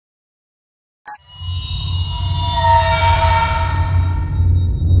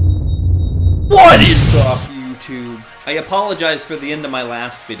What is up, YouTube? I apologize for the end of my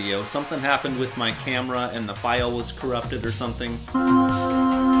last video. Something happened with my camera and the file was corrupted or something.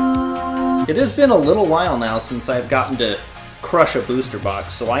 It has been a little while now since I've gotten to crush a booster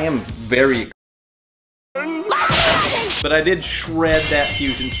box, so I am very... But I did shred that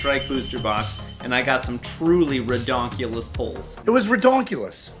Fusion Strike booster box, and I got some truly redonkulous pulls. It was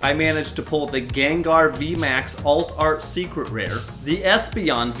redonkulous. I managed to pull the Gengar VMAX Alt Art Secret Rare, the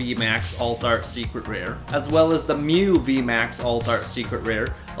Espeon VMAX Alt Art Secret Rare, as well as the Mew VMAX Alt Art Secret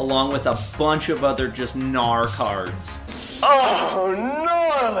Rare, along with a bunch of other just gnar cards. Oh,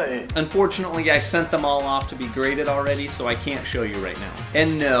 gnarly! Unfortunately, I sent them all off to be graded already, so I can't show you right now.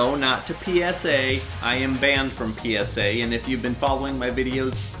 And no, not to PSA. I am banned from PSA, and if you've been following my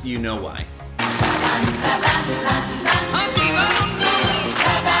videos, you know why.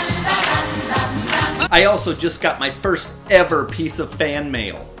 I also just got my first ever piece of fan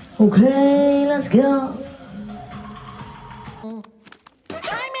mail. Okay, let's go.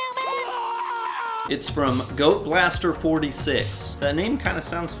 It's from Goat Blaster 46. That name kind of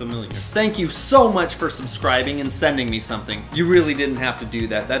sounds familiar. Thank you so much for subscribing and sending me something. You really didn't have to do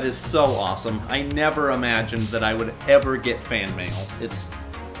that. That is so awesome. I never imagined that I would ever get fan mail. It's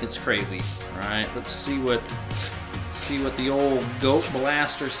crazy. All right, let's see what the old Goat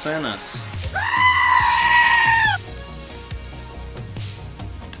Blaster sent us.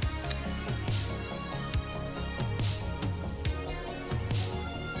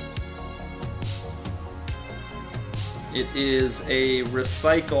 It is a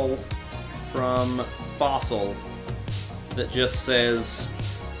recycle from Fossil that just says,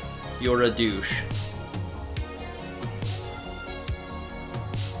 "You're a douche."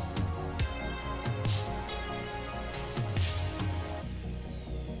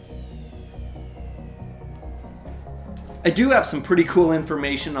 I do have some pretty cool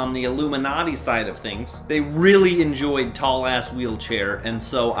information on the Illuminati side of things. They really enjoyed Tall Ass Wheelchair, and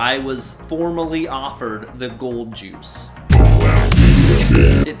so I was formally offered the gold juice.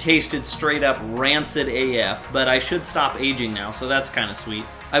 It tasted straight up rancid AF, but I should stop aging now, so that's kind of sweet.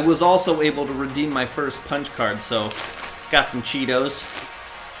 I was also able to redeem my first punch card, so got some Cheetos.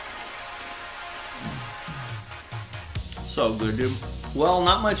 So good, dude. Well,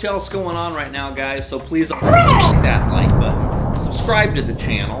 not much else going on right now, guys, so please hit that like button, subscribe to the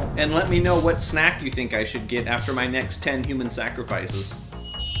channel, and let me know what snack you think I should get after my next 10 human sacrifices.